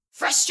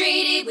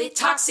Frustrated with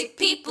toxic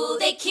people,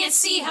 they can't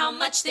see how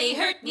much they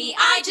hurt me.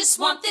 I just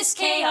want this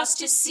chaos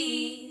to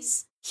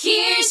cease.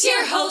 Here's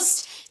your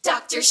host,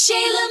 Dr.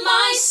 Shayla,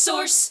 my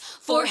source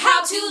for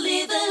how to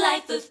live a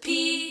life of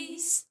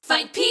peace.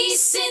 Find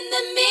peace in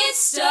the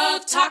midst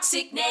of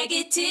toxic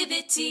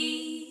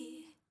negativity.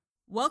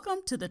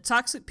 Welcome to the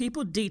Toxic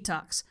People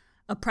Detox,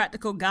 a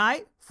practical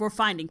guide for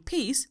finding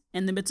peace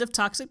in the midst of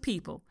toxic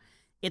people.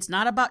 It's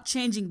not about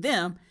changing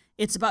them.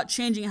 It's about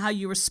changing how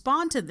you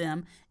respond to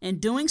them and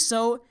doing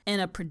so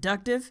in a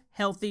productive,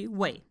 healthy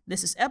way.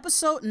 This is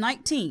episode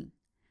 19,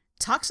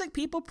 Toxic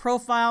People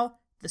Profile,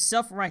 the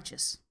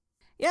Self-Righteous.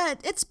 Yeah,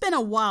 it's been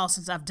a while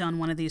since I've done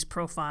one of these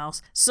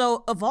profiles.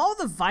 So of all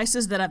the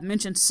vices that I've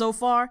mentioned so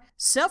far,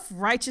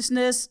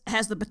 self-righteousness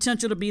has the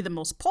potential to be the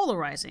most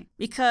polarizing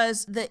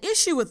because the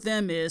issue with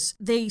them is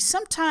they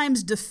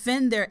sometimes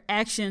defend their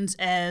actions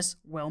as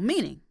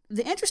well-meaning.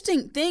 The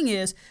interesting thing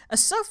is a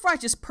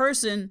self-righteous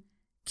person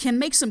can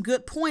make some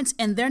good points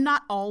and they're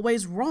not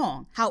always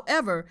wrong.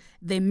 However,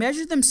 they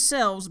measure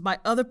themselves by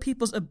other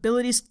people's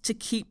abilities to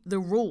keep the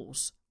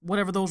rules,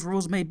 whatever those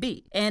rules may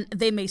be. And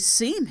they may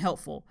seem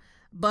helpful,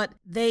 but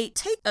they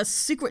take a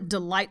secret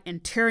delight in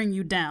tearing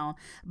you down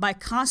by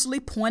constantly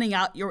pointing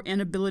out your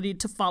inability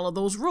to follow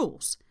those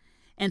rules.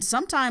 And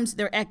sometimes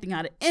they're acting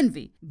out of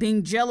envy,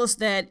 being jealous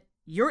that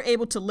you're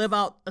able to live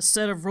out a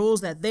set of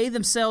rules that they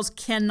themselves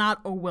cannot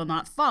or will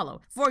not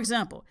follow. For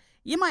example,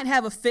 you might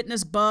have a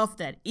fitness buff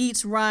that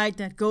eats right,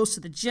 that goes to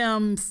the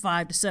gym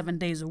 5 to 7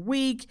 days a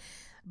week,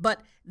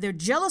 but they're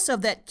jealous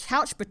of that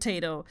couch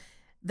potato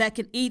that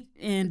can eat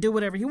and do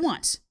whatever he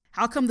wants.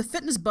 How come the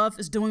fitness buff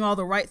is doing all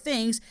the right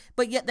things,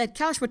 but yet that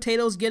couch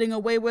potato is getting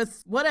away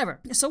with whatever?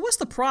 So what's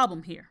the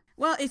problem here?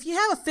 Well, if you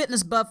have a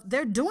fitness buff,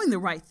 they're doing the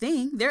right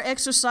thing. They're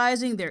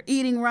exercising, they're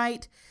eating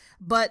right.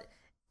 But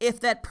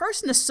if that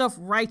person is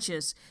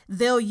self-righteous,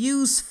 they'll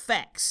use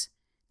facts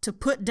to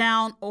put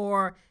down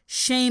or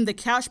shame the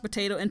couch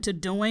potato into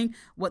doing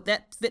what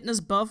that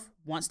fitness buff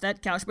wants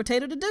that couch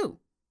potato to do.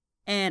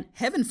 And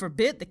heaven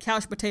forbid the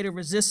couch potato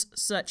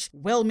resists such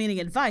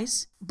well-meaning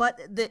advice. But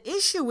the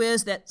issue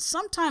is that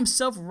sometimes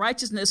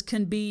self-righteousness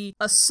can be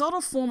a subtle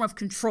form of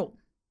control.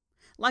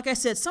 Like I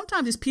said,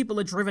 sometimes these people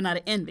are driven out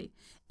of envy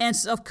and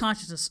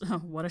self-consciousness. Oh,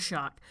 what a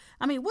shock.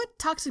 I mean, what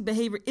toxic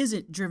behavior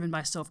isn't driven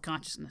by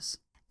self-consciousness?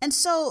 And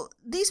so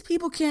these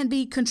people can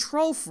be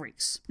control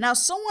freaks. Now,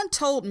 someone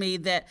told me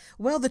that,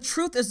 well, the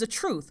truth is the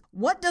truth.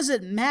 What does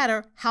it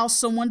matter how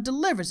someone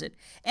delivers it?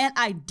 And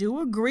I do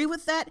agree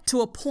with that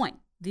to a point.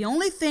 The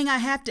only thing I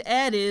have to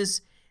add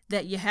is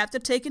that you have to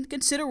take into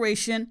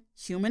consideration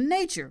human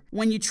nature.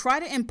 When you try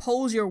to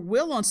impose your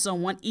will on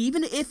someone,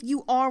 even if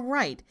you are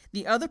right,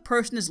 the other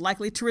person is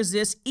likely to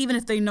resist even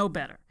if they know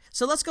better.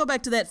 So let's go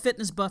back to that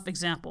fitness buff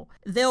example.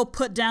 They'll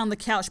put down the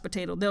couch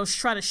potato. They'll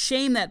try to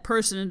shame that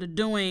person into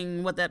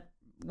doing what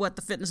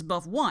the fitness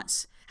buff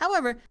wants.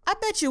 However, I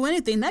bet you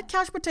anything, that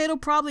couch potato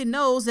probably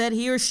knows that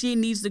he or she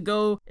needs to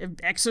go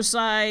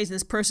exercise.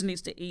 This person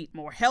needs to eat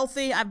more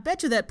healthy. I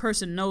bet you that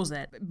person knows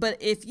that.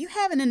 But if you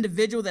have an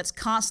individual that's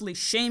constantly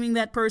shaming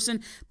that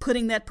person,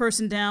 putting that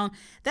person down,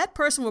 that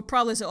person will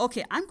probably say,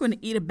 okay, I'm going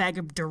to eat a bag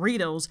of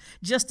Doritos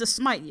just to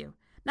smite you.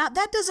 Now,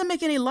 that doesn't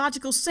make any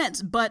logical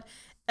sense, but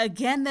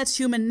again, that's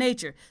human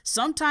nature.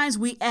 Sometimes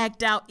we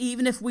act out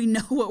even if we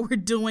know what we're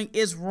doing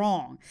is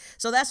wrong.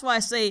 So that's why I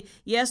say,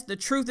 yes, the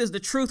truth is the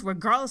truth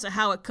regardless of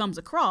how it comes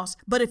across.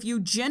 But if you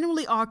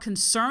genuinely are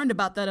concerned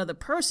about that other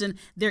person,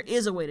 there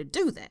is a way to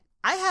do that.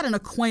 I had an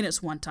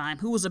acquaintance one time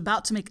who was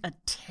about to make a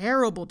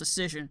terrible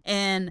decision,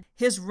 and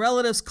his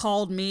relatives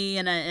called me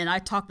and I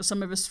talked to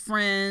some of his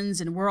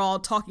friends, and we're all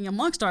talking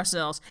amongst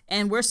ourselves,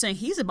 and we're saying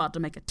he's about to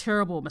make a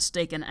terrible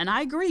mistake, and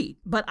I agreed.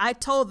 But I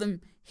told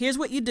them, here's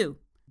what you do.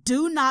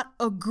 Do not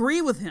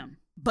agree with him,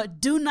 but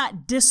do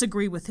not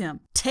disagree with him.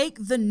 Take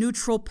the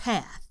neutral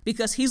path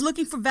because he's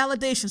looking for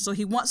validation. So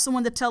he wants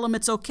someone to tell him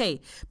it's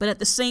okay. But at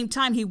the same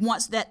time, he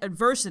wants that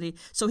adversity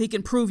so he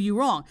can prove you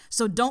wrong.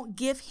 So don't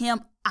give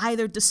him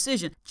either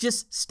decision.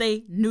 Just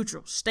stay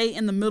neutral. Stay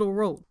in the middle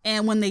road.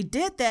 And when they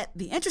did that,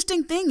 the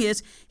interesting thing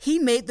is he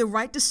made the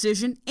right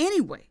decision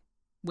anyway,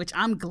 which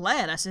I'm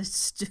glad. I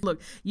said, look,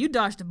 you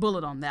dodged a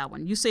bullet on that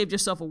one. You saved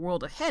yourself a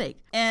world of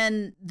headache.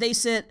 And they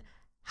said,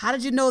 how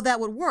did you know that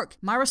would work?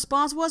 My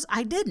response was,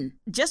 I didn't.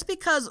 Just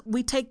because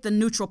we take the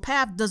neutral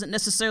path doesn't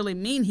necessarily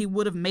mean he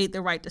would have made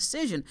the right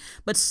decision.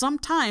 But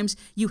sometimes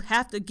you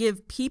have to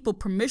give people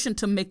permission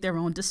to make their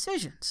own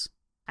decisions.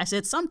 I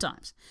said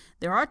sometimes.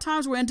 There are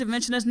times where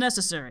intervention is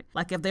necessary.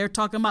 Like if they're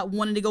talking about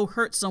wanting to go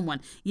hurt someone.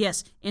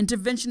 Yes,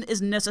 intervention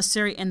is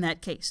necessary in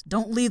that case.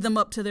 Don't leave them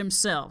up to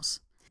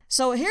themselves.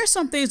 So here's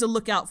some things to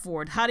look out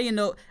for. How do you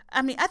know?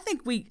 I mean, I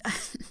think we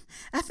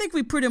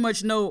pretty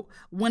much know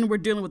when we're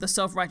dealing with a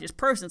self-righteous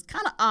person. It's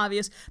kind of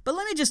obvious, but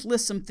let me just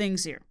list some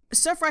things here.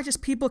 Self-righteous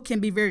people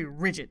can be very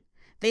rigid.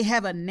 They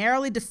have a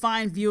narrowly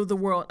defined view of the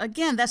world.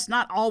 Again, that's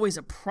not always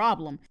a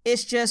problem.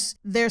 It's just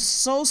they're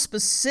so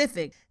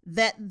specific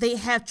that they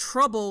have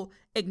trouble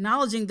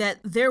acknowledging that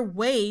their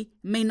way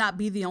may not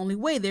be the only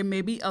way. There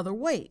may be other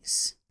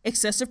ways.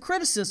 Excessive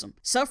criticism.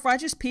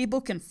 Self-righteous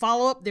people can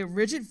follow up their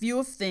rigid view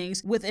of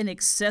things with an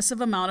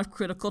excessive amount of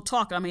critical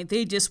talk. I mean,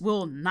 they just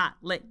will not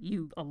let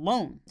you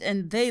alone.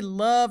 And they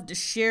love to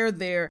share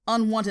their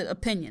unwanted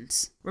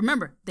opinions.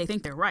 Remember, they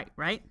think they're right?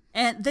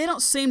 And they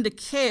don't seem to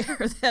care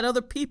that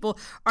other people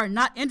are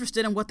not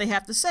interested in what they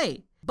have to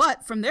say.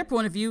 But from their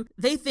point of view,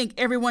 they think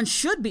everyone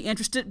should be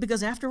interested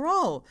because after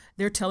all,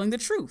 they're telling the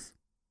truth.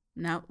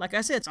 Now, like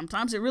I said,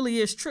 sometimes it really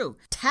is true.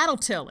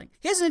 Tattletelling.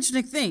 Here's an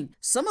interesting thing.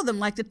 Some of them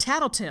like to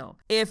tattletale.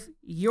 If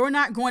you're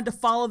not going to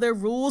follow their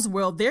rules,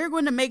 well, they're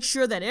going to make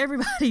sure that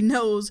everybody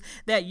knows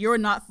that you're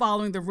not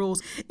following the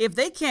rules. If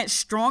they can't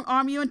strong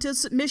arm you into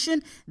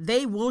submission,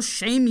 they will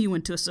shame you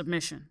into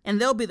submission.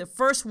 And they'll be the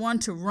first one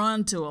to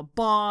run to a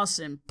boss,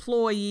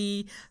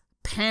 employee,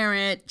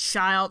 parent,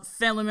 child,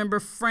 family member,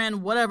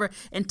 friend, whatever,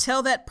 and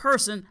tell that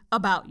person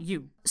about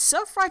you.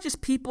 Self-righteous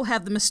people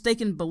have the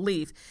mistaken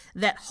belief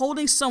that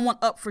holding someone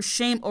up for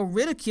shame or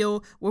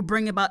ridicule will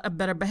bring about a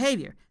better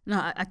behavior.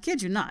 Now, I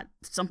kid you not.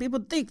 Some people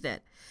think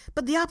that.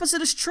 But the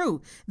opposite is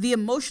true. The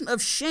emotion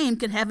of shame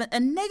can have a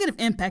negative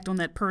impact on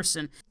that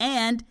person,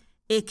 and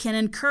it can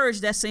encourage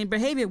that same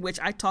behavior, which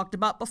I talked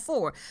about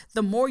before.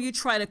 The more you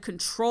try to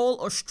control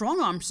or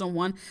strong-arm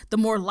someone, the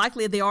more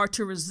likely they are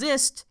to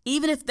resist,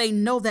 even if they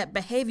know that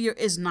behavior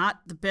is not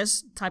the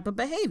best type of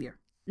behavior.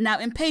 Now,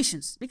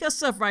 impatience. Because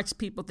self-righteous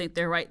people think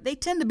they're right, they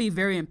tend to be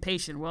very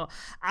impatient. Well,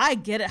 I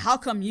get it. How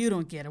come you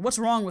don't get it? What's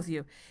wrong with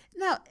you?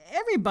 Now,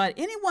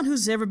 anyone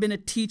who's ever been a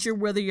teacher,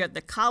 whether you're at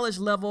the college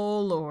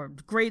level or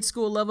grade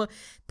school level,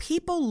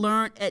 people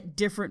learn at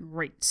different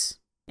rates.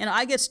 And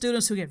I get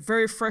students who get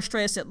very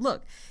frustrated and said,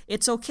 look,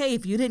 it's okay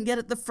if you didn't get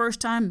it the first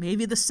time,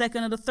 maybe the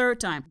second or the third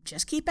time.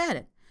 Just keep at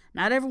it.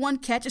 Not everyone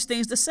catches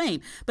things the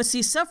same. But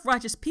see,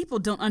 self-righteous people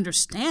don't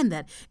understand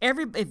that.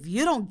 If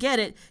you don't get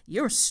it,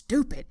 you're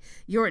stupid,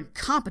 you're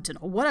incompetent,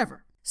 or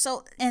whatever.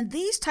 So, and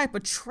these type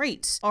of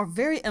traits are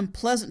very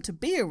unpleasant to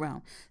be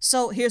around.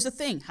 So here's the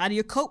thing. How do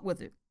you cope with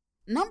it?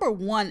 Number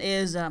one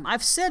is,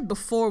 I've said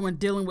before when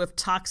dealing with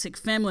toxic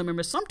family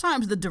members,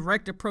 sometimes the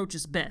direct approach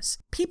is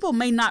best. People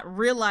may not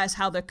realize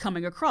how they're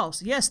coming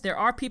across. Yes, there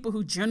are people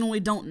who generally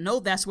don't know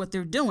that's what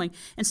they're doing,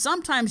 and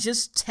sometimes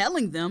just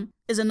telling them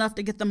is enough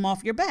to get them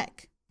off your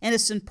back. And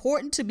it's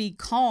important to be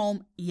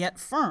calm yet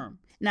firm.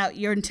 Now,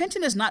 your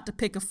intention is not to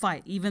pick a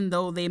fight, even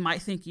though they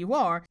might think you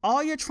are.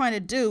 All you're trying to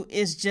do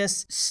is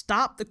just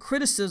stop the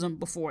criticism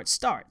before it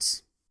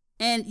starts.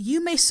 And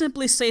you may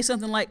simply say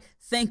something like,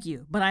 thank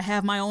you, but I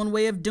have my own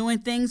way of doing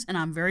things and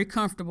I'm very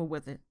comfortable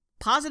with it.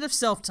 Positive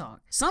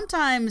self-talk.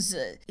 Sometimes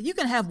you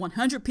can have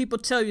 100 people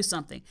tell you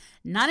something.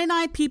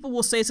 99 people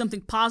will say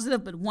something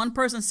positive, but one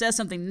person says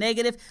something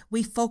negative.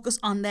 We focus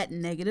on that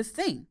negative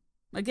thing.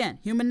 Again,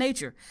 human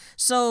nature.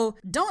 So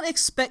don't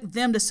expect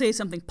them to say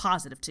something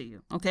positive to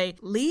you, okay?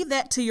 Leave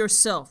that to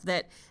yourself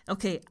that,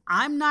 okay,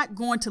 I'm not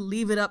going to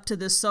leave it up to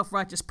this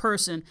self-righteous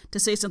person to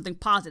say something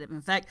positive.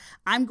 In fact,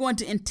 I'm going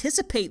to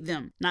anticipate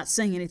them not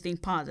saying anything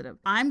positive.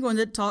 I'm going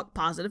to talk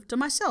positive to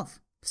myself.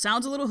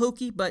 Sounds a little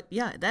hokey, but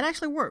yeah, that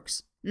actually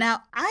works.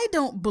 Now, I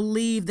don't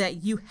believe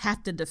that you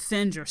have to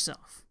defend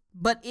yourself.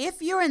 But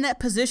if you're in that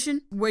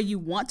position where you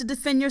want to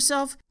defend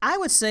yourself, I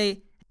would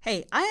say,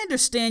 hey, I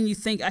understand you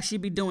think I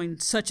should be doing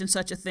such and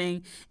such a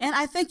thing, and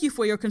I thank you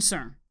for your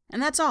concern.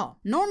 And that's all.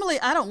 Normally,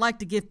 I don't like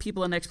to give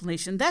people an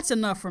explanation. That's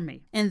enough for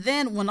me. And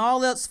then when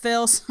all else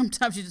fails,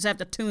 sometimes you just have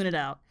to tune it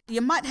out. You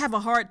might have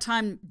a hard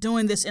time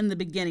doing this in the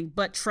beginning,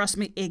 but trust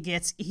me, it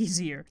gets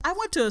easier. I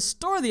went to a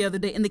store the other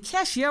day, and the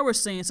cashier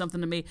was saying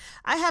something to me.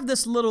 I have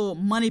this little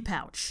money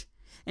pouch,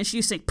 and she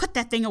was saying, put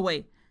that thing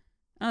away.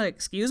 I'm like,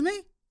 excuse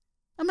me?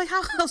 I'm like,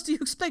 how else do you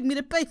expect me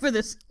to pay for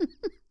this?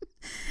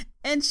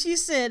 And she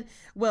said,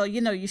 well,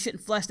 you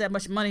shouldn't flash that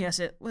much money. I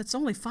said, well, it's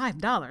only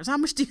 $5. How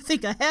much do you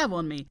think I have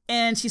on me?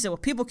 And she said, well,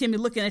 people can be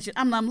looking at you.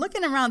 I'm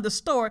looking around the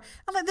store.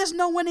 I'm like, there's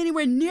no one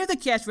anywhere near the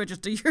cash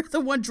register. You're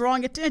the one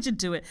drawing attention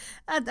to it.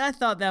 I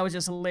thought that was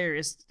just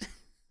hilarious.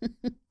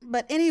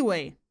 But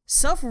anyway,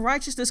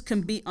 self-righteousness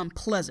can be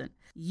unpleasant.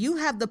 You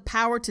have the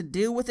power to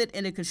deal with it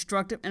in a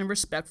constructive and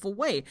respectful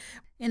way.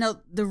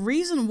 The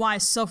reason why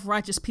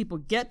self-righteous people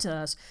get to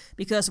us,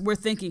 because we're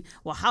thinking,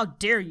 well, how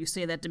dare you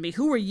say that to me?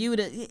 Who are you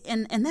to,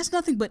 and that's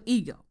nothing but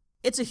ego.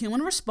 It's a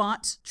human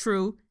response,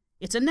 true.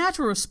 It's a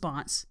natural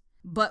response.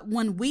 But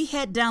when we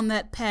head down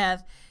that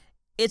path,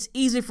 it's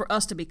easy for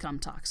us to become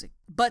toxic.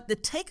 But the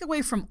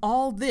takeaway from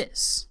all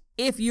this,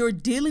 if you're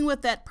dealing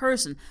with that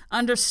person,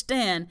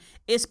 understand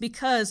it's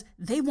because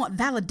they want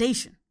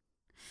validation.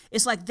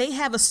 It's like they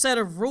have a set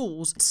of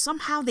rules.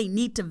 Somehow they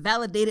need to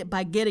validate it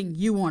by getting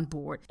you on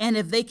board. And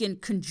if they can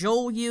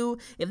cajole you,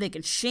 if they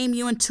can shame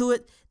you into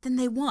it, then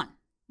they won.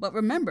 But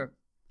remember,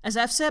 as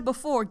I've said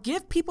before,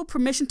 give people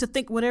permission to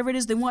think whatever it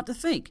is they want to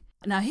think.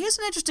 Now, here's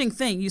an interesting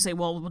thing. You say,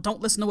 well, don't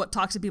listen to what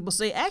toxic people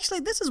say. Actually,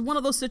 this is one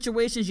of those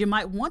situations you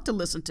might want to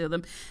listen to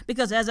them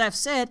because, as I've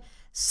said,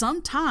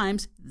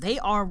 sometimes they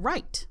are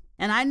right.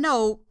 And I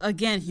know,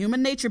 again,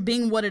 human nature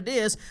being what it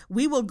is,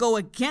 we will go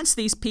against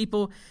these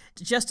people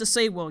just to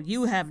say, well,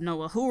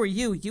 who are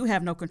you? You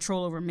have no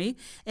control over me.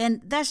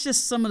 And that's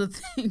just some of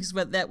the things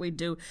that we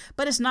do.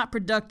 But it's not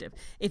productive.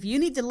 If you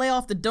need to lay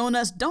off the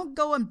donuts, don't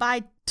go and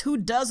buy 2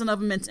 dozen of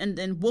them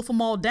and wolf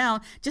them all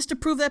down just to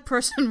prove that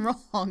person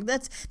wrong.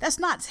 That's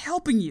not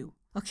helping you.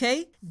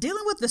 Okay?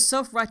 Dealing with the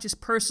self-righteous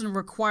person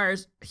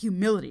requires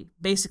humility,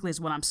 basically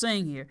is what I'm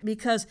saying here.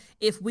 Because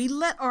if we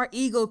let our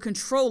ego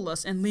control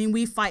us and then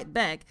we fight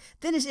back,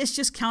 then it's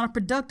just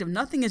counterproductive.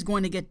 Nothing is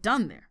going to get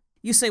done there.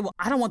 You say, well,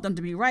 I don't want them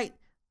to be right.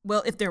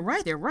 Well, if they're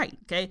right, they're right,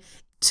 okay?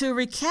 To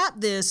recap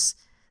this,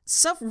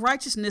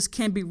 self-righteousness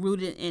can be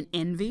rooted in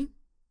envy.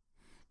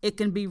 It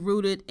can be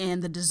rooted in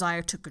the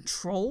desire to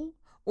control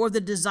or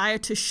the desire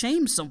to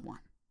shame someone.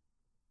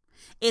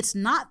 It's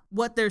not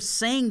what they're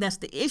saying that's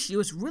the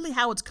issue. It's really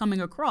how it's coming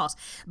across.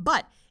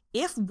 But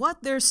if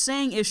what they're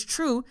saying is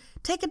true,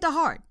 take it to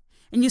heart.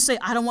 And you say,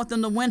 I don't want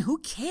them to win. Who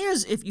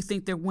cares if you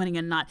think they're winning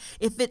or not?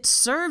 If it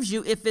serves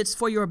you, if it's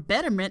for your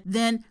betterment,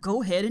 then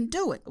go ahead and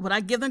do it. Would I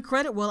give them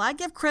credit? Well, I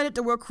give credit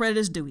to where credit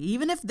is due.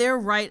 Even if they're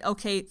right,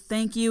 okay,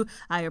 thank you.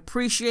 I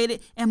appreciate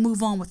it, and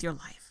move on with your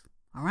life.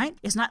 All right?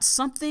 It's not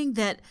something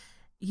that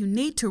you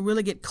need to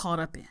really get caught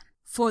up in.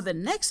 For the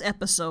next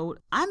episode,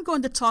 I'm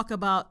going to talk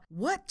about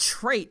what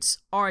traits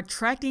are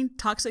attracting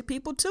toxic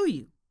people to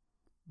you.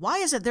 Why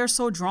is it they're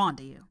so drawn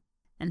to you?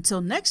 Until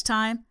next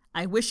time,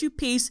 I wish you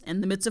peace in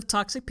the midst of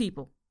toxic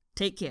people.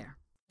 Take care.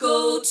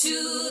 Go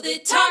to the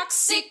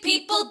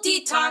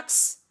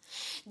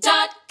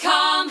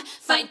toxicpeopledetox.com.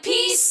 Find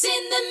peace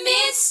in the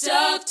midst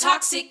of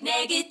toxic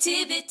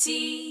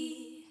negativity.